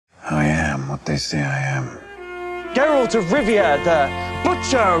I am what they say I am. Geralt of Rivia, the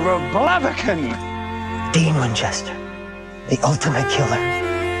Butcher of Blaviken. Dean Winchester, the ultimate killer.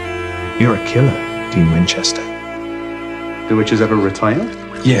 You're a killer, Dean Winchester. Do witches ever retire?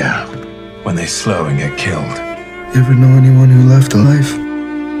 Yeah, when they slow and get killed. You ever know anyone who left alive?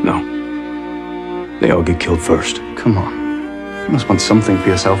 No. They all get killed first. Come on. You must want something for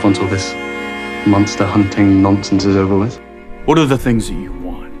yourself until this monster hunting nonsense is over with. What are the things that you want?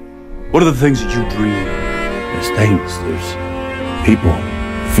 What are the things that you dream? There's things, there's people,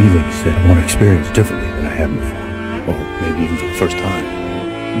 feelings that I want to experience differently than I have before. Or maybe even for the first time.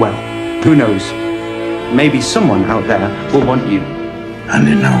 Well, who knows? Maybe someone out there will want you. I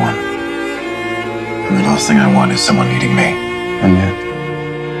need no one. And the last thing I want is someone needing me. And yet,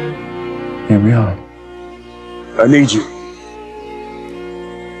 here we are. I need you.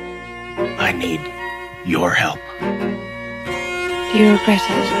 I need your help. Do you regret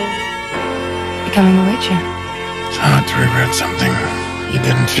it? Becoming a witcher? It's hard to regret something you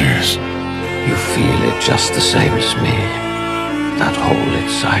didn't choose. You feel it just the same as me. That hole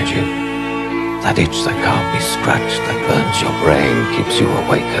inside you. That itch that can't be scratched, that burns your brain, keeps you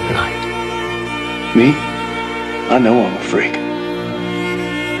awake at night. Me? I know I'm a freak.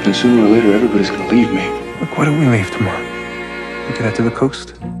 And sooner or later, everybody's gonna leave me. Look, why don't we leave tomorrow? We could head to the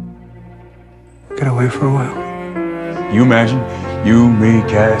coast. Get away for a while. You imagine? You, me,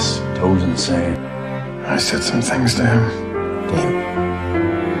 Cass, toes in the sand. I said some things to him.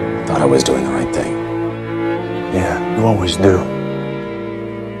 Dean, thought I was doing the right thing. Yeah, you always do.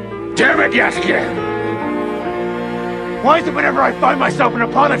 Damn it, Yaskier! Why is it whenever I find myself in a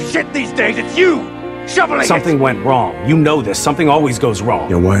pile of shit these days, it's you! Shoveling Something went wrong. You know this. Something always goes wrong.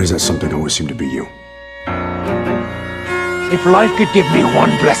 Yeah, why does that something always seem to be you? If life could give me one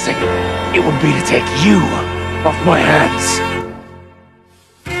blessing, it would be to take you off my hands.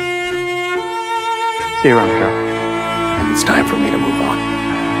 See you around, Carol. And it's time for me to move on.